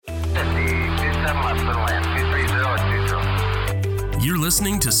You're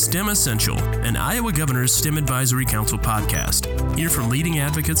listening to STEM Essential, an Iowa Governor's STEM Advisory Council podcast. Hear from leading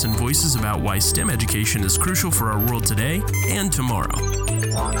advocates and voices about why STEM education is crucial for our world today and tomorrow.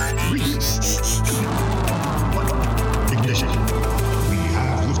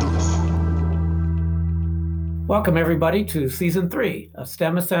 Welcome, everybody, to Season 3 of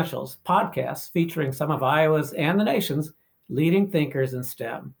STEM Essentials, podcast featuring some of Iowa's and the nation's leading thinkers in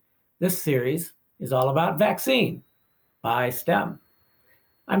STEM. This series is all about vaccine by STEM.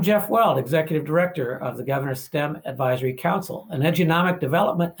 I'm Jeff Weld, Executive Director of the Governor's STEM Advisory Council, an economic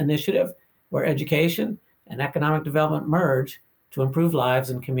development initiative where education and economic development merge to improve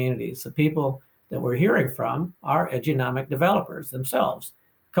lives and communities. The people that we're hearing from are economic developers themselves,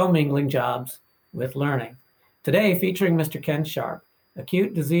 commingling jobs with learning. Today, featuring Mr. Ken Sharp,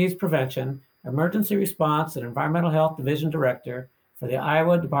 Acute Disease Prevention, Emergency Response and Environmental Health Division Director for the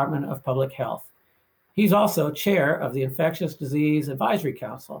Iowa Department of Public Health. He's also chair of the Infectious Disease Advisory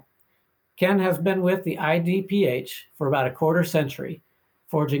Council. Ken has been with the IDPH for about a quarter century,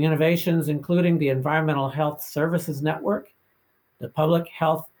 forging innovations including the Environmental Health Services Network, the Public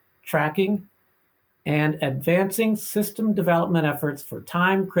Health Tracking, and advancing system development efforts for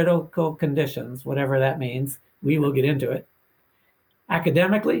time-critical conditions, whatever that means. We will get into it.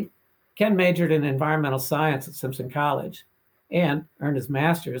 Academically, Ken majored in environmental science at Simpson College and earned his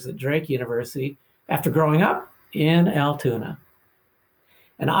master's at Drake University after growing up in Altoona.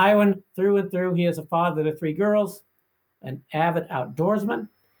 An Iowan through and through, he is a father to 3 girls, an avid outdoorsman,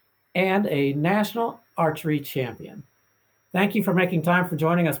 and a national archery champion. Thank you for making time for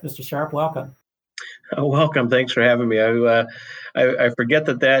joining us, Mr. Sharp. Welcome. Oh, welcome. Thanks for having me. I forget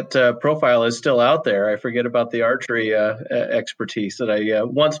that profile is still out there. I forget about the archery expertise that I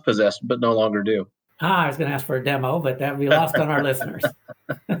once possessed, but no longer do. I was going to ask for a demo, but that would be lost on our listeners.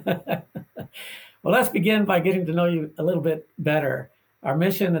 Well, let's begin by getting to know you a little bit better. Our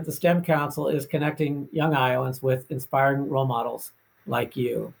mission at the STEM Council is connecting young Iowans with inspiring role models like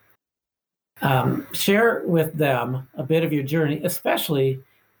you. Share with them a bit of your journey, especially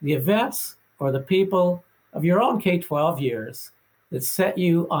the events or the people of your own K-12 years that set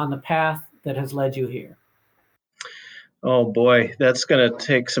you on the path that has led you here. Oh boy, that's going to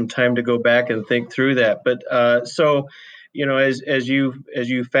take some time to go back and think through that. But so, you know, as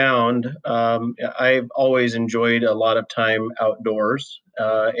you found, I've always enjoyed a lot of time outdoors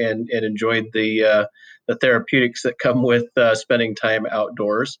and enjoyed the therapeutics that come with spending time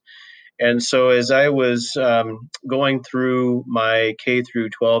outdoors. And so as I was going through my K through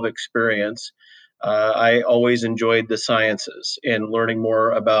 12 experience, I always enjoyed the sciences and learning more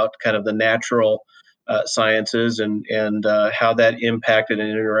about kind of the natural sciences and how that impacted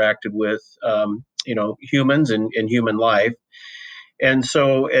and interacted with humans and human life. And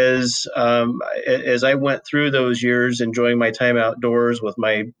so as I went through those years, enjoying my time outdoors with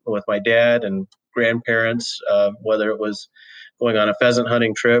my dad and grandparents, whether it was going on a pheasant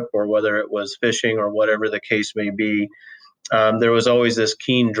hunting trip or whether it was fishing or whatever the case may be, there was always this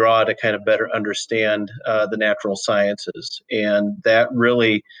keen draw to kind of better understand the natural sciences. And that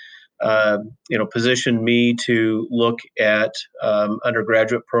really positioned me to look at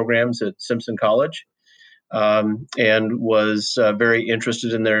undergraduate programs at Simpson College, and was very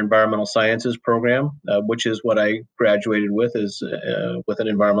interested in their environmental sciences program, which is what I graduated with, with an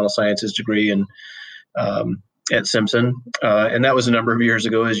environmental sciences degree at Simpson. And that was a number of years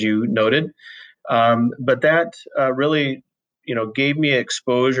ago, as you noted. But that really, gave me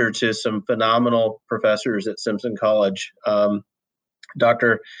exposure to some phenomenal professors at Simpson College.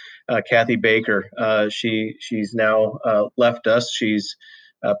 Dr. Kathy Baker, she's now left us. She's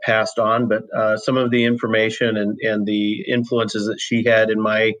passed on, but some of the information and the influences that she had in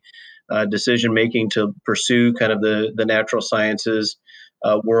my decision making to pursue kind of the natural sciences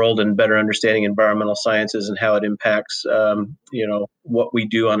world and better understanding environmental sciences and how it impacts what we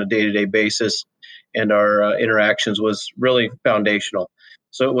do on a day-to-day basis and our interactions was really foundational.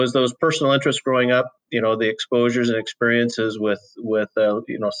 So it was those personal interests growing up, the exposures and experiences with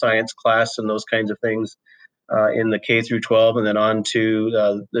science class and those kinds of things in the K through 12, and then on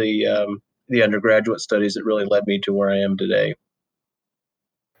to the undergraduate studies that really led me to where I am today.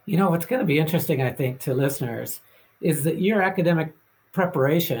 What's going to be interesting, I think, to listeners is that your academic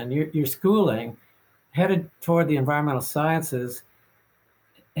preparation, your schooling headed toward the environmental sciences,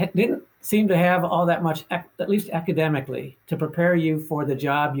 it didn't seem to have all that much, at least academically, to prepare you for the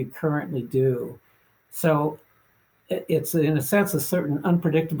job you currently do. So it's, in a sense, a certain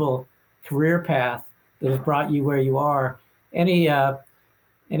unpredictable career path that has brought you where you are. Any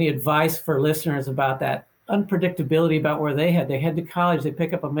advice for listeners about that unpredictability about where they head to college, they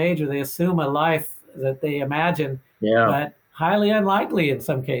pick up a major, they assume a life that they imagine, Yeah. but highly unlikely in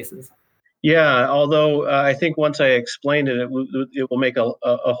some cases. Yeah, although I think once I explain it, it will make a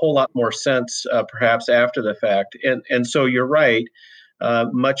whole lot more sense, perhaps after the fact. And so you're right.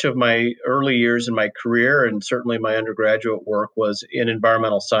 Much of my early years in my career, and certainly my undergraduate work, was in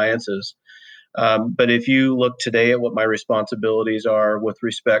environmental sciences. But if you look today at what my responsibilities are with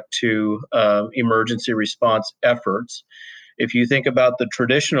respect to emergency response efforts, if you think about the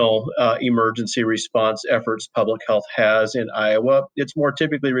traditional emergency response efforts public health has in Iowa, it's more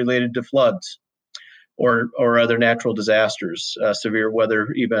typically related to floods or other natural disasters, severe weather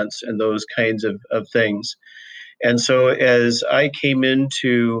events, and those kinds of things. And so as I came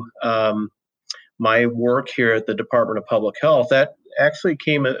into my work here at the Department of Public Health, that actually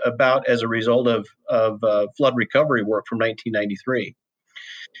came about as a result of flood recovery work from 1993.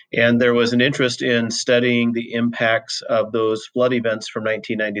 And there was an interest in studying the impacts of those flood events from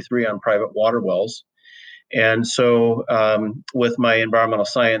 1993 on private water wells. And so, with my environmental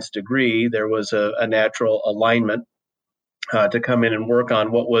science degree, there was a natural alignment to come in and work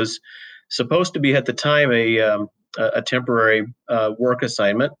on what was supposed to be at the time a temporary work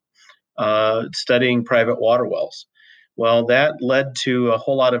assignment, studying private water wells. Well, that led to a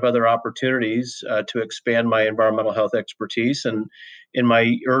whole lot of other opportunities to expand my environmental health expertise. And in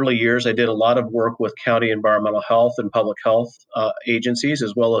my early years, I did a lot of work with county environmental health and public health agencies,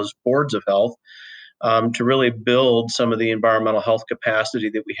 as well as boards of health, to really build some of the environmental health capacity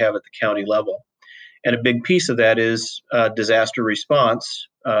that we have at the county level. And a big piece of that is disaster response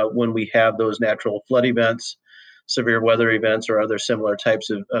when we have those natural flood events, severe weather events, or other similar types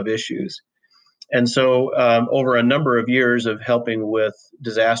of issues. And so over a number of years of helping with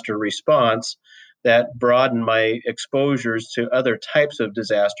disaster response, that broadened my exposures to other types of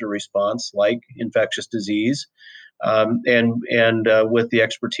disaster response, like infectious disease, and with the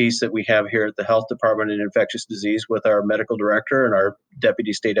expertise that we have here at the Health Department in infectious disease with our medical director and our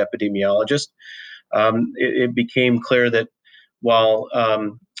deputy state epidemiologist, it became clear that while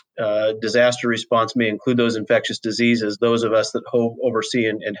disaster response may include those infectious diseases, those of us that oversee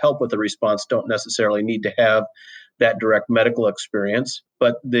and help with the response don't necessarily need to have that direct medical experience,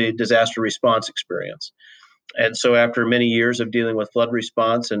 but the disaster response experience. And so after many years of dealing with flood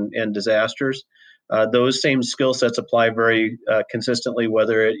response and disasters, those same skill sets apply very consistently,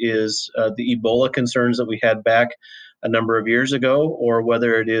 whether it is the Ebola concerns that we had back a number of years ago, or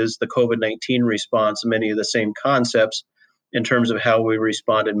whether it is the COVID-19 response. Many of the same concepts in terms of how we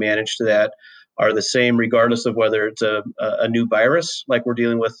respond and manage to that are the same, regardless of whether it's a new virus like we're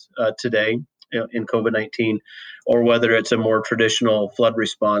dealing with today in COVID-19, or whether it's a more traditional flood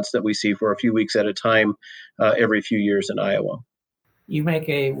response that we see for a few weeks at a time every few years in Iowa. You make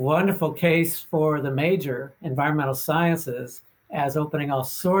a wonderful case for the major, environmental sciences, as opening all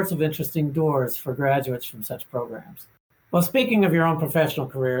sorts of interesting doors for graduates from such programs. Well, speaking of your own professional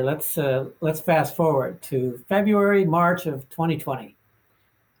career, let's fast forward to February, March of 2020.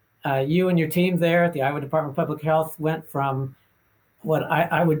 You and your team there at the Iowa Department of Public Health went from what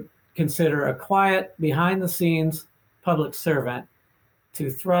I would consider a quiet, behind-the-scenes public servant to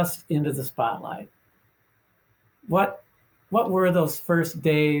thrust into the spotlight. What were those first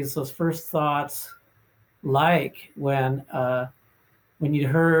days, those first thoughts like when you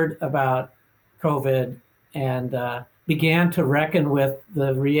heard about COVID and began to reckon with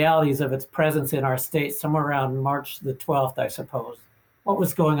the realities of its presence in our state somewhere around March the 12th, I suppose? What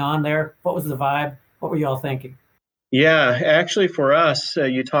was going on there? What was the vibe? What were you all thinking? Yeah, actually for us,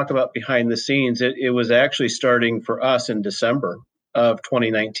 you talk about behind the scenes, it was actually starting for us in December of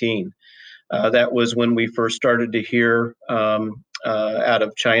 2019. That was when we first started to hear out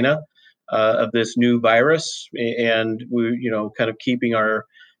of China of this new virus, and we, kind of keeping our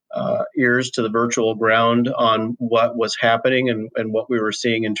ears to the virtual ground on what was happening and what we were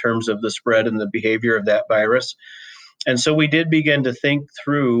seeing in terms of the spread and the behavior of that virus. And so we did begin to think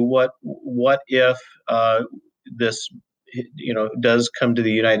through what if this does come to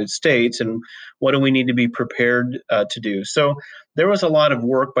the United States, and what do we need to be prepared to do? So there was a lot of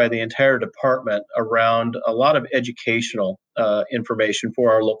work by the entire department around a lot of educational information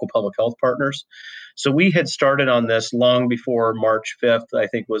for our local public health partners. So we had started on this long before March 5th, I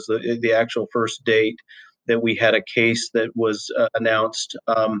think was the actual first date that we had a case that was announced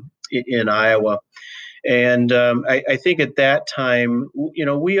in Iowa. And I think at that time,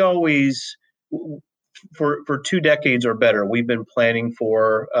 we always, for 2 decades or better, we've been planning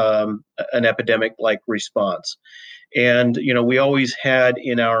for an epidemic-like response. And, we always had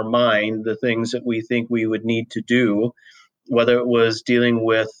in our mind the things that we think we would need to do whether it was dealing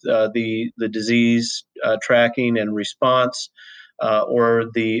with the disease tracking and response, or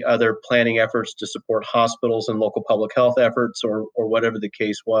the other planning efforts to support hospitals and local public health efforts, or whatever the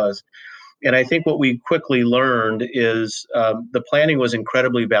case was. And I think what we quickly learned is the planning was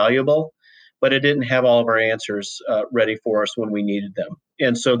incredibly valuable, but it didn't have all of our answers ready for us when we needed them.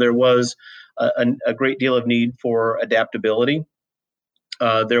 And so there was a great deal of need for adaptability.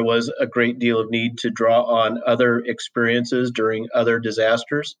 There was a great deal of need to draw on other experiences during other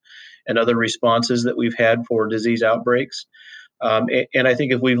disasters and other responses that we've had for disease outbreaks. And I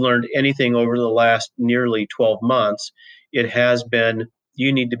think if we've learned anything over the last nearly 12 months, it has been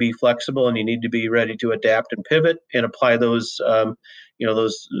you need to be flexible and you need to be ready to adapt and pivot and apply those,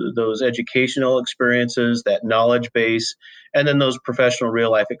 those educational experiences, that knowledge base, and then those professional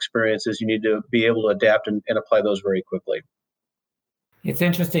real life experiences. You need to be able to adapt and apply those very quickly. It's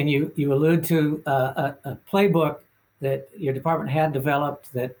interesting. You allude to a playbook that your department had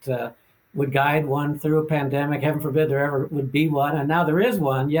developed that would guide one through a pandemic. Heaven forbid there ever would be one, and now there is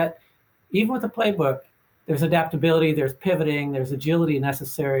one. Yet, even with the playbook, there's adaptability, there's pivoting, there's agility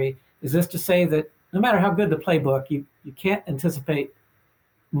necessary. Is this to say that no matter how good the playbook, you can't anticipate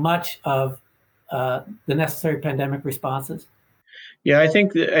much of the necessary pandemic responses? Yeah, I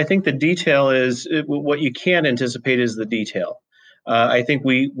think the detail is what you can anticipate is the detail. I think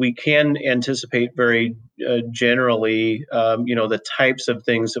we can anticipate very generally, the types of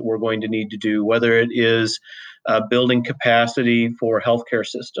things that we're going to need to do, whether it is building capacity for healthcare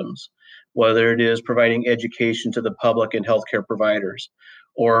systems, whether it is providing education to the public and healthcare providers,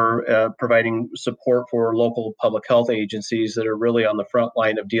 or providing support for local public health agencies that are really on the front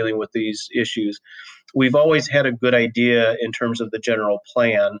line of dealing with these issues. We've always had a good idea in terms of the general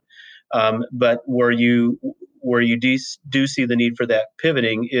plan, but where you do see the need for that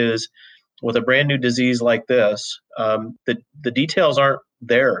pivoting is with a brand new disease like this. The details aren't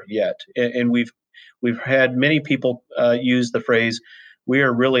there yet, and we've had many people use the phrase, "We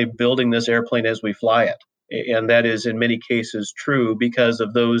are really building this airplane as we fly it," and that is in many cases true because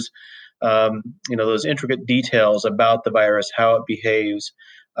of those those intricate details about the virus, how it behaves.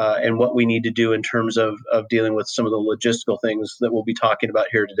 And what we need to do in terms of dealing with some of the logistical things that we'll be talking about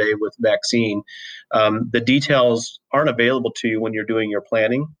here today with vaccine. The details aren't available to you when you're doing your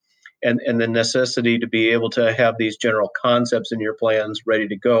planning, and the necessity to be able to have these general concepts in your plans ready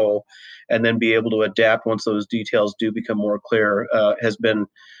to go, and then be able to adapt once those details do become more clear has been,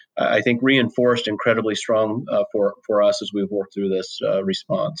 I think, reinforced incredibly strong for us as we've worked through this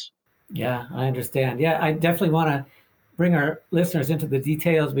response. Yeah, I understand. Yeah, I definitely want to bring our listeners into the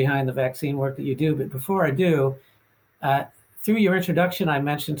details behind the vaccine work that you do. But before I do, through your introduction, I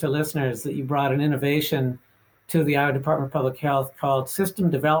mentioned to listeners that you brought an innovation to the Iowa Department of Public Health called System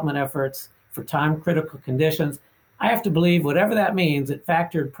Development Efforts for Time-Critical Conditions. I have to believe, whatever that means, it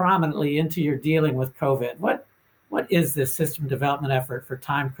factored prominently into your dealing with COVID. What is this system development effort for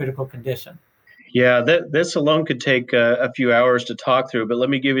time-critical condition? Yeah, this alone could take a few hours to talk through, but let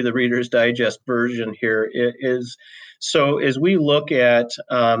me give you the Reader's Digest version here. It is so as we look at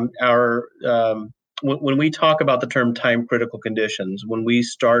when we talk about the term time critical conditions, when we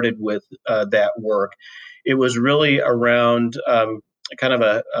started with that work, it was really around kind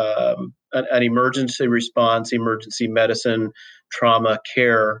of an emergency response, emergency medicine, trauma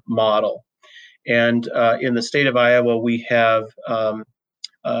care model. And in the state of Iowa, we have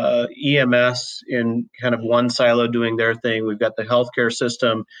EMS in kind of one silo doing their thing. We've got the healthcare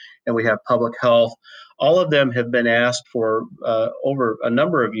system, and we have public health. All of them have been asked for over a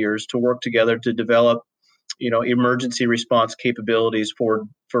number of years to work together to develop, emergency response capabilities for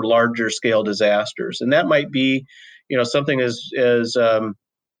larger scale disasters. And that might be, something as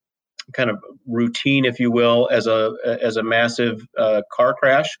kind of routine, if you will, as a massive car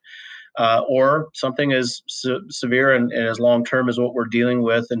crash. Or something as severe and as long-term as what we're dealing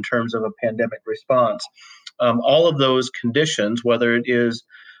with in terms of a pandemic response. All of those conditions, whether it is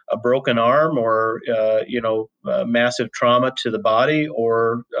a broken arm or, massive trauma to the body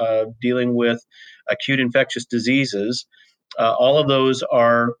or dealing with acute infectious diseases, all of those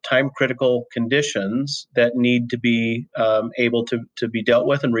are time-critical conditions that need to be able to be dealt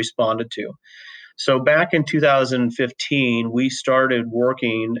with and responded to. So back in 2015, we started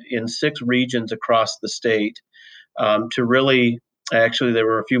working in 6 regions across the state to really, actually there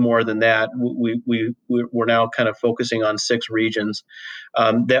were a few more than that. We're now kind of focusing on 6 regions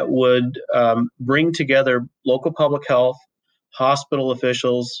that would bring together local public health, hospital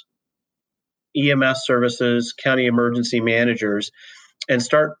officials, EMS services, county emergency managers, and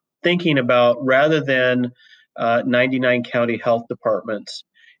start thinking about, rather than 99 county health departments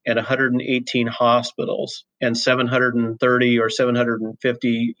and 118 hospitals and 730 or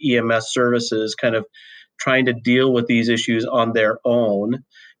 750 EMS services kind of trying to deal with these issues on their own.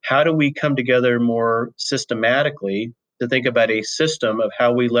 How do we come together more systematically to think about a system of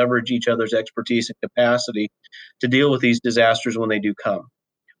how we leverage each other's expertise and capacity to deal with these disasters when they do come,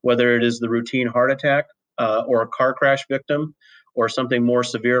 whether it is the routine heart attack or a car crash victim or something more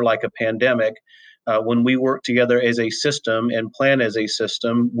severe like a pandemic. When we work together as a system and plan as a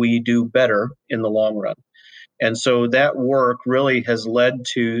system, we do better in the long run. And so that work really has led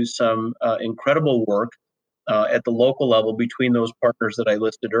to some incredible work at the local level between those partners that I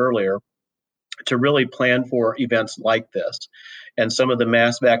listed earlier to really plan for events like this. And some of the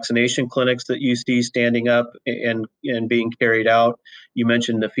mass vaccination clinics that you see standing up and being carried out, you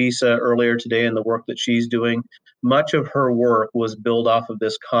mentioned Nafisa earlier today and the work that she's doing. Much of her work was built off of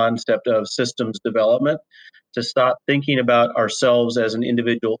this concept of systems development, to stop thinking about ourselves as an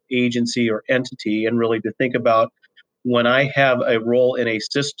individual agency or entity and really to think about, when I have a role in a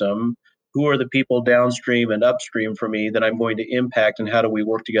system, who are the people downstream and upstream for me that I'm going to impact, and how do we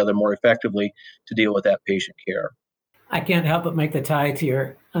work together more effectively to deal with that patient care? I can't help but make the tie to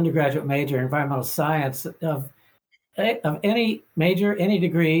your undergraduate major, environmental science. Of any major, any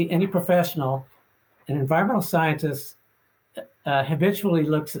degree, any professional, an environmental scientist habitually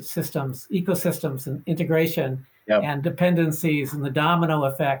looks at systems, ecosystems, and integration, yep, and dependencies and the domino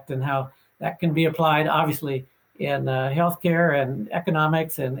effect, and how that can be applied, obviously, in healthcare and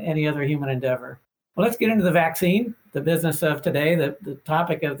economics and any other human endeavor. Well, let's get into the vaccine, the business of today. The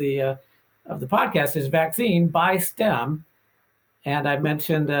topic of the podcast is vaccine by STEM. And I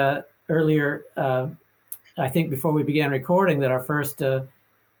mentioned earlier, I think before we began recording, that our first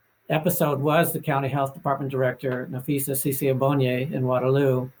episode was the County Health Department Director, Nafisa Sisi-Abonye in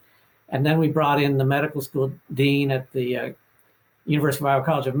Waterloo. And then we brought in the medical school dean at the University of Iowa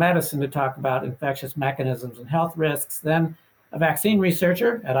College of Medicine to talk about infectious mechanisms and health risks. Then a vaccine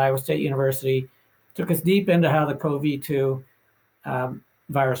researcher at Iowa State University took us deep into how the CoV-2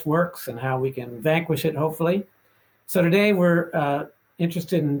 virus works and how we can vanquish it, hopefully. So today we're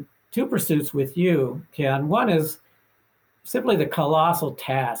interested in two pursuits with you, Ken. One is simply the colossal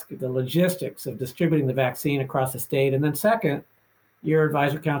task, the logistics of distributing the vaccine across the state. And then second, your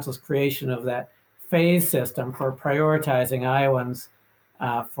advisory council's creation of that phase system for prioritizing Iowans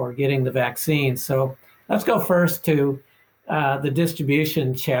for getting the vaccine. So let's go first to the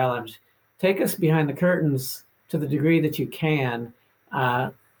distribution challenge. Take us behind the curtains to the degree that you can.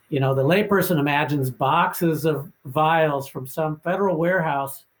 The layperson imagines boxes of vials from some federal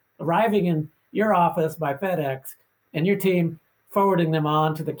warehouse arriving in your office by FedEx and your team forwarding them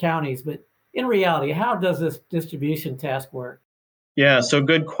on to the counties. But in reality, how does this distribution task work? Yeah, so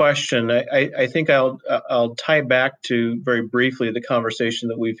good question. I think I'll tie back to very briefly the conversation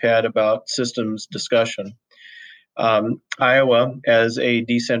that we've had about systems discussion. Iowa, as a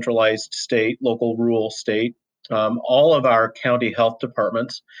decentralized state, local rural state, all of our county health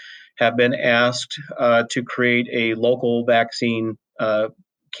departments have been asked to create a local vaccine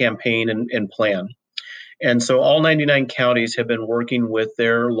campaign and plan. And so all 99 counties have been working with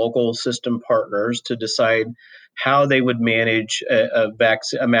their local system partners to decide how they would manage a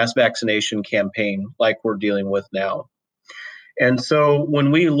mass vaccination campaign like we're dealing with now. And so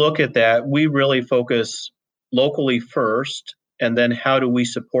when we look at that, we really focus locally first, and then how do we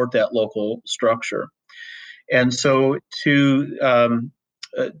support that local structure? And so to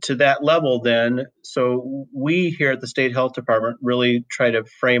that level then, so we here at the State Health Department really try to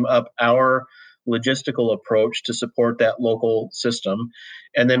frame up our logistical approach to support that local system.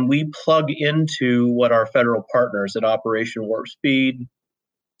 And then we plug into what our federal partners at Operation Warp Speed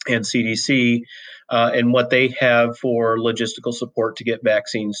and CDC and what they have for logistical support to get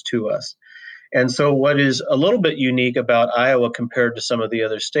vaccines to us. And so what is a little bit unique about Iowa compared to some of the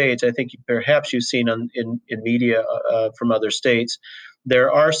other states, I think perhaps you've seen in media from other states,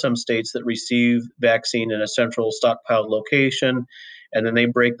 there are some states that receive vaccine in a central stockpiled location, and then they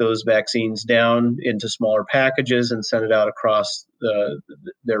break those vaccines down into smaller packages and send it out across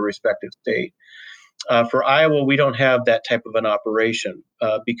their respective state. For Iowa, we don't have that type of an operation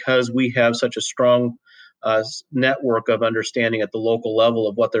because we have such a strong network of understanding at the local level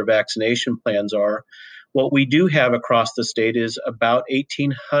of what their vaccination plans are. What we do have across the state is about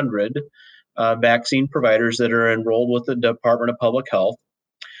 1,800 vaccine providers that are enrolled with the Department of Public Health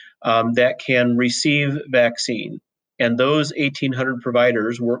that can receive vaccine. And those 1,800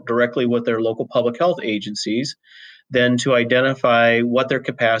 providers work directly with their local public health agencies then to identify what their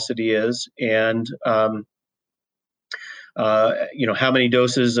capacity is and how many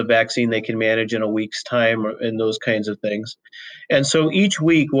doses of vaccine they can manage in a week's time, and those kinds of things. And so each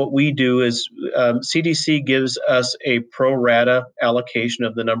week, what we do is CDC gives us a pro rata allocation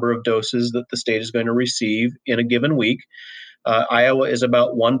of the number of doses that the state is going to receive in a given week. Iowa is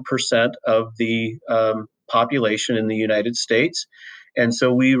about 1% of the population in the United States. And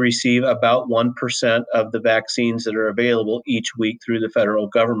so we receive about 1% of the vaccines that are available each week through the federal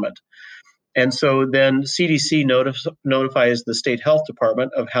government. And so then CDC notifies the state health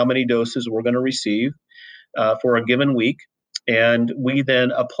department of how many doses we're going to receive for a given week. And we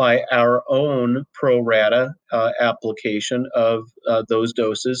then apply our own pro rata application of those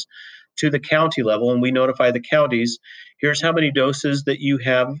doses to the county level. And we notify the counties, here's how many doses that you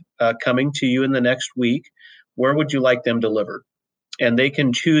have coming to you in the next week. Where would you like them delivered? And they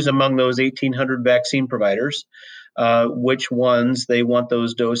can choose among those 1,800 vaccine providers which ones they want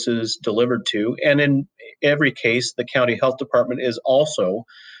those doses delivered to. And in every case, the county health department is also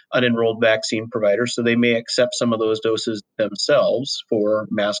an enrolled vaccine provider, so they may accept some of those doses themselves for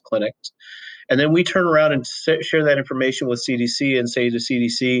mass clinics. And then we turn around and share that information with CDC and say to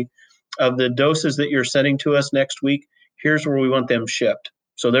CDC, of the doses that you're sending to us next week, here's where we want them shipped.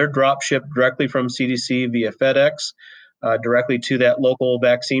 So they're drop shipped directly from CDC via FedEx directly to that local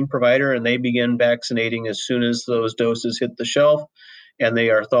vaccine provider, and they begin vaccinating as soon as those doses hit the shelf and they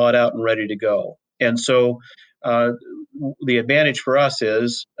are thawed out and ready to go. And so the advantage for us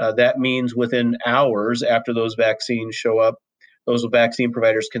is that means within hours after those vaccines show up, those vaccine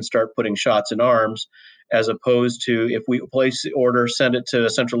providers can start putting shots in arms, as opposed to if we place the order, send it to a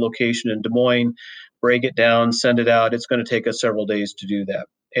central location in Des Moines, break it down, send it out, it's going to take us several days to do that.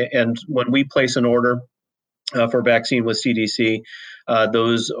 And when we place an order for vaccine with CDC,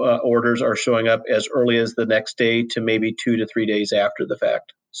 those orders are showing up as early as the next day to maybe 2 to 3 days after the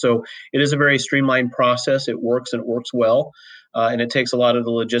fact. So it is a very streamlined process. It works and it works well. And it takes a lot of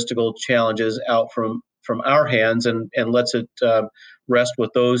the logistical challenges out from our hands and lets it rest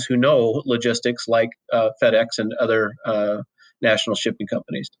with those who know logistics like FedEx and other national shipping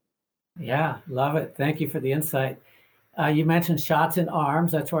companies. Yeah, love it. Thank you for the insight. You mentioned shots in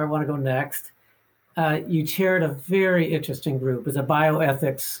arms. That's where I want to go next. You chaired a very interesting group. As a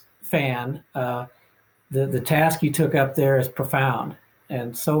bioethics fan, the task you took up there is profound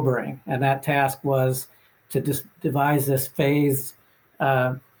and sobering. And that task was to devise this phased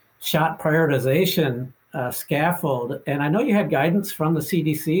shot prioritization scaffold. And I know you had guidance from the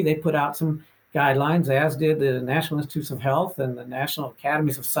CDC. They put out some guidelines, as did the National Institutes of Health and the National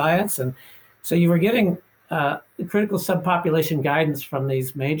Academies of Science. And so you were getting critical subpopulation guidance from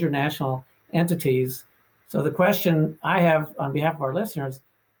these major national entities. So the question I have on behalf of our listeners,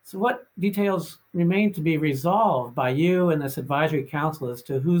 so what details remain to be resolved by you and this advisory council as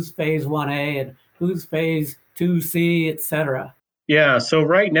to who's phase 1A and who's phase 2C, et cetera? Yeah, so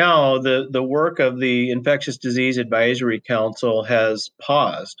right now, the work of the Infectious Disease Advisory Council has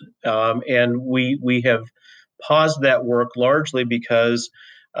paused. And we have paused that work largely because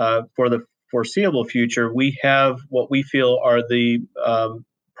for the foreseeable future, we have what we feel are the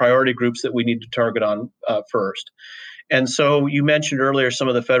priority groups that we need to target on first. And so you mentioned earlier some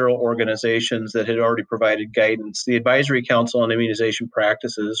of the federal organizations that had already provided guidance. The Advisory Council on Immunization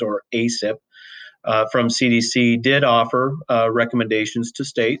Practices, or ACIP, from CDC did offer recommendations to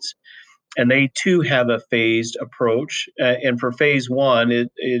states, and they too have a phased approach. And for phase 1, it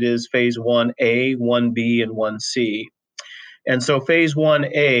is phase 1A, 1B, and 1C. And so phase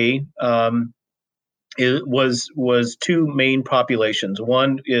 1A it was two main populations.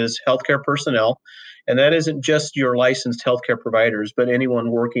 One is healthcare personnel, and that isn't just your licensed healthcare providers, but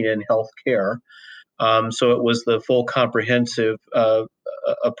anyone working in healthcare. So it was the full comprehensive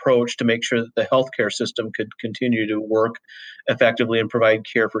approach to make sure that the healthcare system could continue to work effectively and provide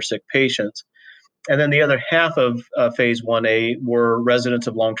care for sick patients. And then the other half of phase 1A were residents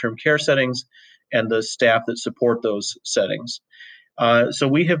of long-term care settings and the staff that support those settings. So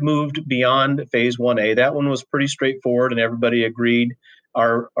we have moved beyond phase 1A. That one was pretty straightforward, and everybody agreed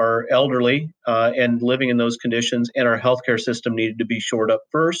our elderly and living in those conditions and our healthcare system needed to be shored up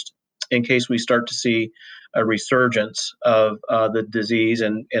first in case we start to see a resurgence of the disease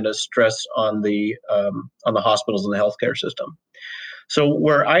and a stress on the hospitals and the healthcare system. So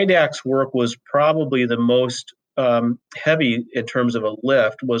where IDAC's work was probably the most heavy in terms of a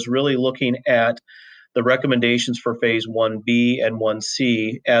lift was really looking at the recommendations for phase 1B and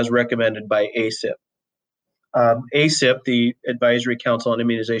 1C as recommended by ACIP. ACIP, the Advisory Council on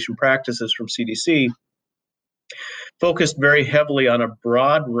Immunization Practices from CDC, focused very heavily on a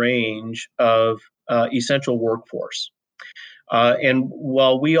broad range of essential workforce. And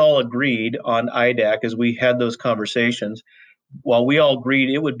while we all agreed on IDAC as we had those conversations, while we all agreed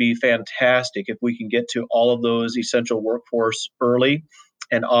it would be fantastic if we can get to all of those essential workforce early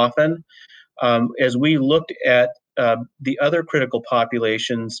and often, as we looked at the other critical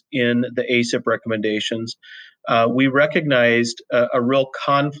populations in the ACIP recommendations, we recognized a real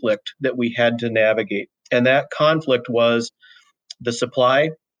conflict that we had to navigate. And that conflict was the supply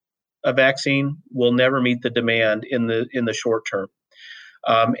of vaccine will never meet the demand in the short term.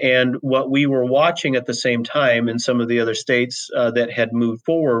 And what we were watching at the same time in some of the other states that had moved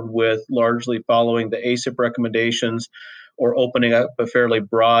forward with largely following the ACIP recommendations or opening up a fairly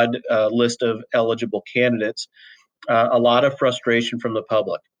broad list of eligible candidates, a lot of frustration from the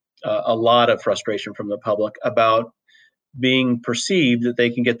public, about being perceived that they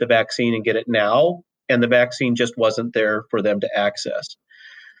can get the vaccine and get it now, and the vaccine just wasn't there for them to access.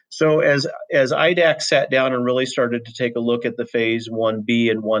 So as IDAC sat down and really started to take a look at the phase 1B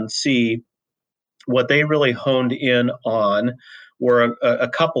and 1C, what they really honed in on were a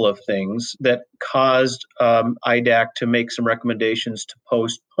couple of things that caused IDAC to make some recommendations to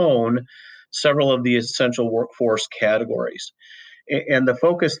postpone several of the essential workforce categories. And the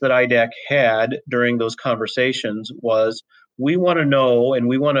focus that IDAC had during those conversations was, we want to know and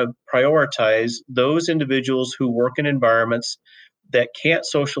we want to prioritize those individuals who work in environments that can't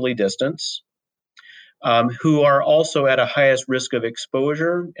socially distance, who are also at a highest risk of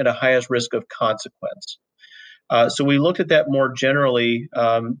exposure and a highest risk of consequence. So we looked at that more generally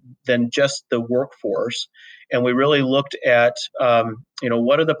than just the workforce, and we really looked at,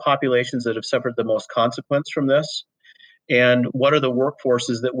 what are the populations that have suffered the most consequence from this, and what are the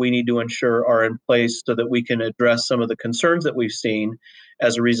workforces that we need to ensure are in place so that we can address some of the concerns that we've seen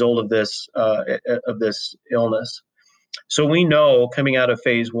as a result of this illness. So we know coming out of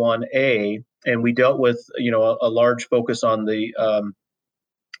phase 1A, and we dealt with a large focus on the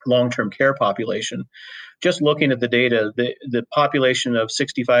long-term care population. Just looking at the data, the population of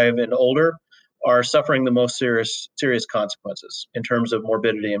 65 and older are suffering the most serious consequences in terms of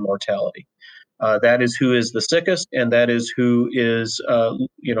morbidity and mortality. That is who is the sickest, and that is who is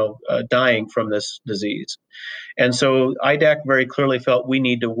dying from this disease. And so IDAC very clearly felt we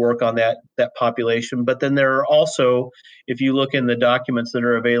need to work on that population. But then there are also, if you look in the documents that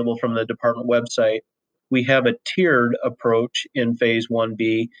are available from the department website, we have a tiered approach in phase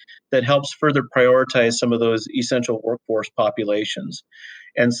 1B that helps further prioritize some of those essential workforce populations.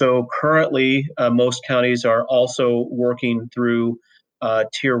 And so currently, most counties are also working through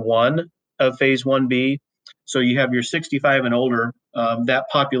tier 1 of phase 1B. So you have your 65 and older, that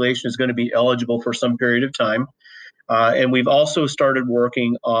population is going to be eligible for some period of time. And we've also started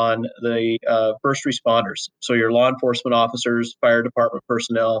working on the first responders. So your law enforcement officers, fire department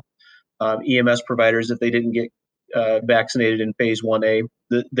personnel, EMS providers, if they didn't get vaccinated in phase 1A,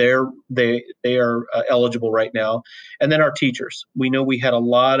 they are eligible right now. And then our teachers. We know we had a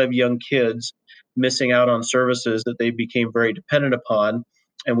lot of young kids missing out on services that they became very dependent upon.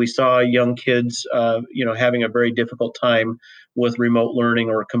 And we saw young kids, having a very difficult time with remote learning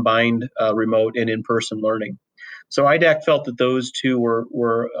or combined remote and in-person learning. So IDAC felt that those two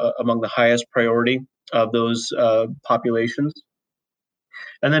were among the highest priority of those populations.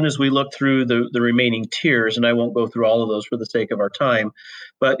 And then as we look through the remaining tiers, and I won't go through all of those for the sake of our time,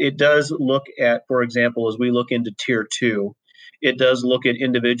 but it does look at, for example, as we look into tier 2, it does look at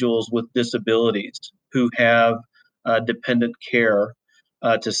individuals with disabilities who have dependent care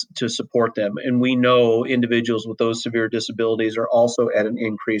to support them. And we know individuals with those severe disabilities are also at an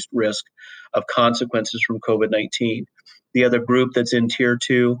increased risk of consequences from COVID-19. The other group that's in tier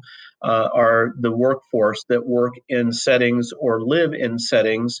 2 are the workforce that work in settings or live in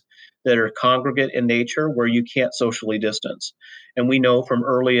settings that are congregate in nature where you can't socially distance. And we know from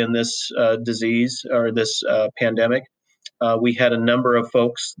early in this disease or this pandemic, we had a number of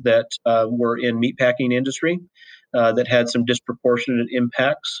folks that were in meatpacking industry that had some disproportionate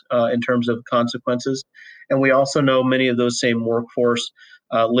impacts in terms of consequences. And we also know many of those same workforce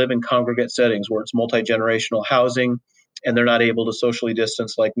live in congregate settings where it's multi-generational housing, and they're not able to socially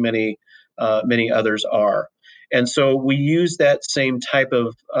distance like many others are. And so we use that same type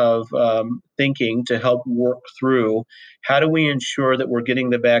of thinking to help work through how do we ensure that we're getting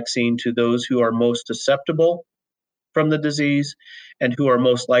the vaccine to those who are most susceptible from the disease and who are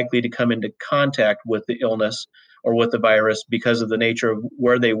most likely to come into contact with the illness or with the virus because of the nature of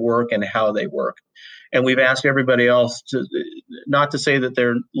where they work and how they work. And we've asked everybody else to not to say that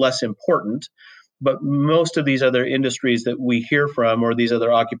they're less important, but most of these other industries that we hear from, or these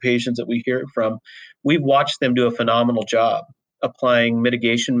other occupations that we hear from, we've watched them do a phenomenal job applying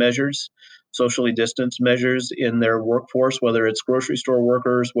mitigation measures socially distanced measures in their workforce, whether it's grocery store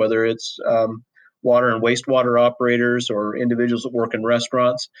workers, whether it's water and wastewater operators or individuals that work in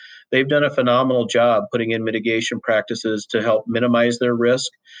restaurants. They've done a phenomenal job putting in mitigation practices to help minimize their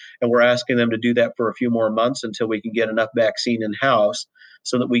risk. And we're asking them to do that for a few more months until we can get enough vaccine in-house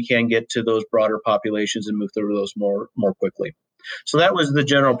so that we can get to those broader populations and move through those more quickly. So that was the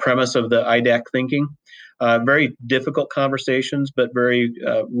general premise of the IDAC thinking. Very difficult conversations, but very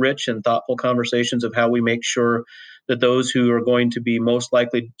rich and thoughtful conversations of how we make sure that those who are going to be most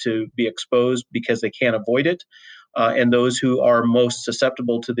likely to be exposed because they can't avoid it, and those who are most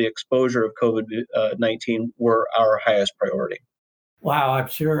susceptible to the exposure of COVID-19 were our highest priority. Wow, I'm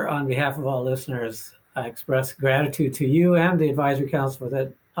sure on behalf of all listeners, I express gratitude to you and the Advisory Council for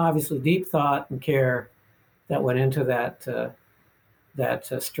that obviously deep thought and care that went into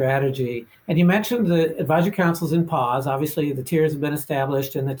that strategy. And you mentioned the Advisory Council's in pause. Obviously, the tiers have been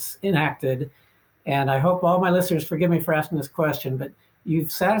established and it's enacted. And I hope all my listeners forgive me for asking this question, but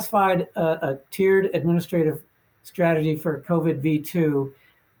you've satisfied a tiered administrative strategy for COVID V2.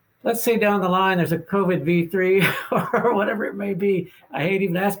 Let's say down the line there's a COVID V3 or whatever it may be. I hate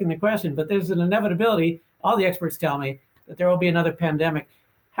even asking the question, but there's an inevitability. All the experts tell me that there will be another pandemic.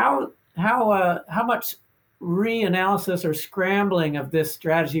 How much reanalysis or scrambling of this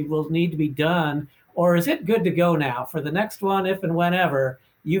strategy will need to be done, or is it good to go now for the next one, if and whenever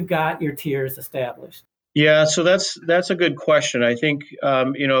you've got your tiers established? Yeah, so that's a good question. I think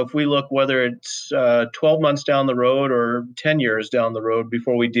if we look whether it's 12 months down the road or 10 years down the road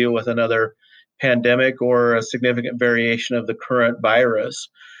before we deal with another pandemic or a significant variation of the current virus,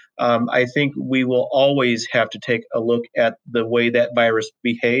 I think we will always have to take a look at the way that virus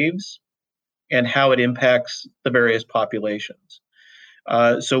behaves and how it impacts the various populations.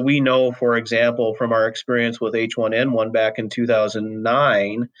 So we know, for example, from our experience with H1N1 back in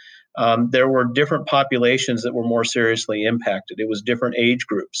 2009, there were different populations that were more seriously impacted. It was different age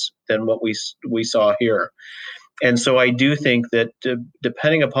groups than what we saw here. And so I do think that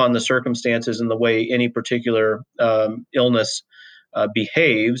depending upon the circumstances and the way any particular illness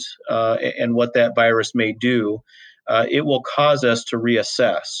behaves and what that virus may do, it will cause us to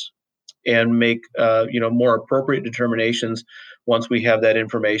reassess and make more appropriate determinations once we have that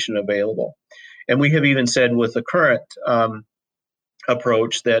information available. And we have even said with the current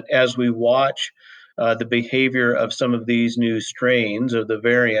approach that as we watch the behavior of some of these new strains of the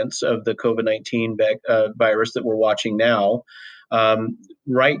variants of the COVID-19 virus that we're watching now,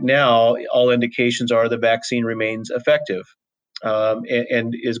 right now, all indications are the vaccine remains effective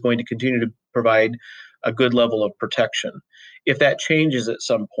and is going to continue to provide a good level of protection. If that changes at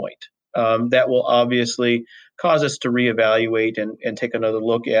some point, that will obviously cause us to reevaluate and take another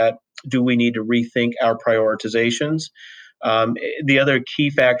look at, do we need to rethink our prioritizations? The other key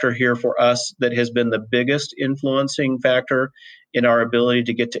factor here for us that has been the biggest influencing factor in our ability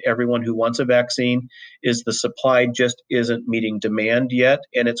to get to everyone who wants a vaccine is the supply just isn't meeting demand yet,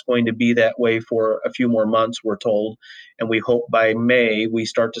 and it's going to be that way for a few more months, we're told. And we hope by May we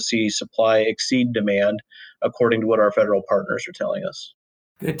start to see supply exceed demand, according to what our federal partners are telling us.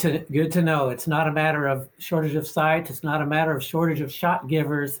 Good to know. It's not a matter of shortage of sites. It's not a matter of shortage of shot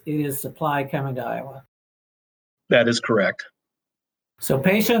givers. It is supply coming to Iowa. That is correct. So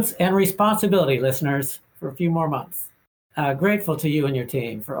patience and responsibility, listeners, for a few more months. Grateful to you and your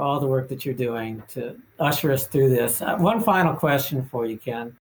team for all the work that you're doing to usher us through this. One final question for you,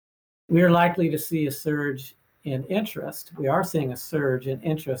 Ken. We are likely to see a surge in interest. We are seeing a surge in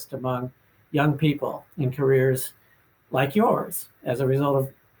interest among young people in careers like yours as a result of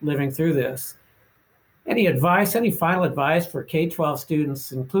living through this. Any advice, any final advice for K-12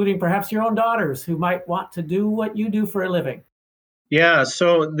 students, including perhaps your own daughters who might want to do what you do for a living? Yeah,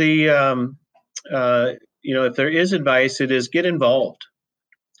 so if there is advice, it is get involved.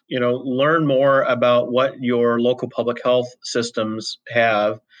 Learn more about what your local public health systems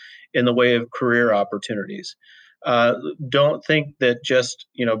have in the way of career opportunities. Don't think that just,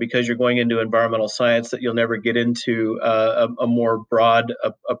 because you're going into environmental science that you'll never get into a more broad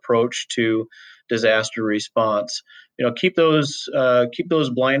approach to disaster response. Keep those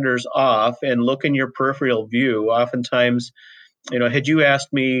blinders off and look in your peripheral view. Oftentimes, had you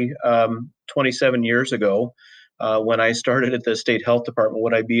asked me 27 years ago when I started at the state health department,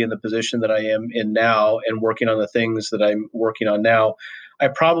 would I be in the position that I am in now and working on the things that I'm working on now, I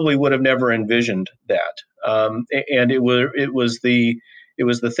probably would have never envisioned that. And it was the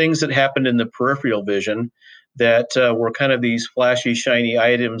things that happened in the peripheral vision that were kind of these flashy, shiny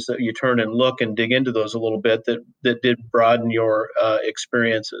items that you turn and look and dig into those a little bit that did broaden your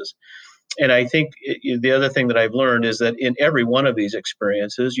experiences. And I think the other thing that I've learned is that in every one of these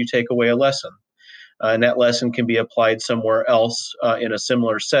experiences, you take away a lesson. And that lesson can be applied somewhere else in a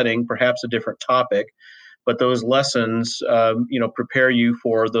similar setting, perhaps a different topic. But those lessons, prepare you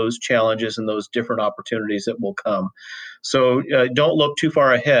for those challenges and those different opportunities that will come. So don't look too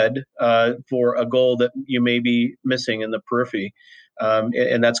far ahead for a goal that you may be missing in the periphery.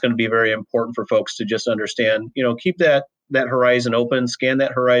 And that's going to be very important for folks to just understand, keep that horizon open, scan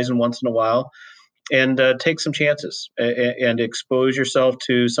that horizon once in a while, and take some chances and expose yourself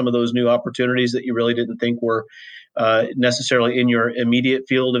to some of those new opportunities that you really didn't think were necessarily in your immediate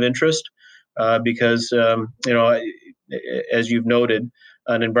field of interest. Because, as you've noted,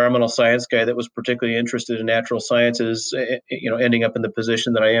 an environmental science guy that was particularly interested in natural sciences, ending up in the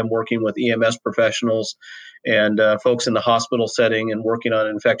position that I am, working with EMS professionals and folks in the hospital setting and working on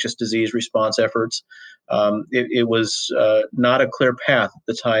infectious disease response efforts. It was not a clear path at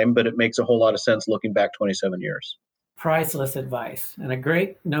the time, but it makes a whole lot of sense looking back 27 years. Priceless advice and a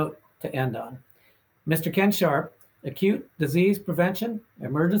great note to end on. Mr. Ken Sharp, Acute Disease Prevention,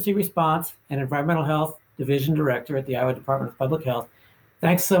 Emergency Response, and Environmental Health Division Director at the Iowa Department of Public Health.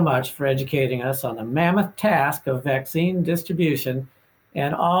 Thanks so much for educating us on the mammoth task of vaccine distribution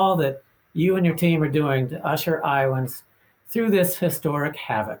and all that you and your team are doing to usher Iowans through this historic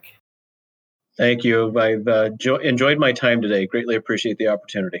havoc. Thank you. I've enjoyed my time today. Greatly appreciate the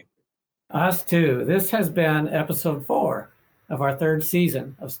opportunity. Us too. This has been episode 4 of our 3rd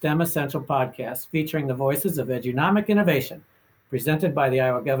season of STEM Essential Podcast, featuring the voices of edunomic innovation, presented by the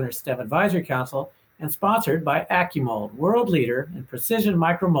Iowa Governor's STEM Advisory Council and sponsored by AccuMold, world leader in precision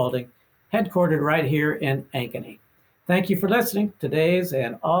micromolding, headquartered right here in Ankeny. Thank you for listening. Today's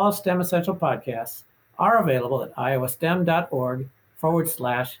and all STEM Essential podcasts are available at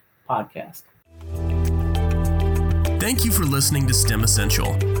iowastem.org/podcast. Thank you for listening to STEM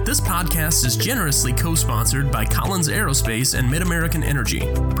Essential. This podcast is generously co-sponsored by Collins Aerospace and Mid-American Energy,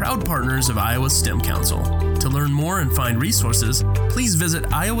 proud partners of Iowa STEM Council. To learn more and find resources, please visit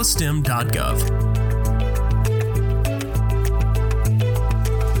iowastem.gov.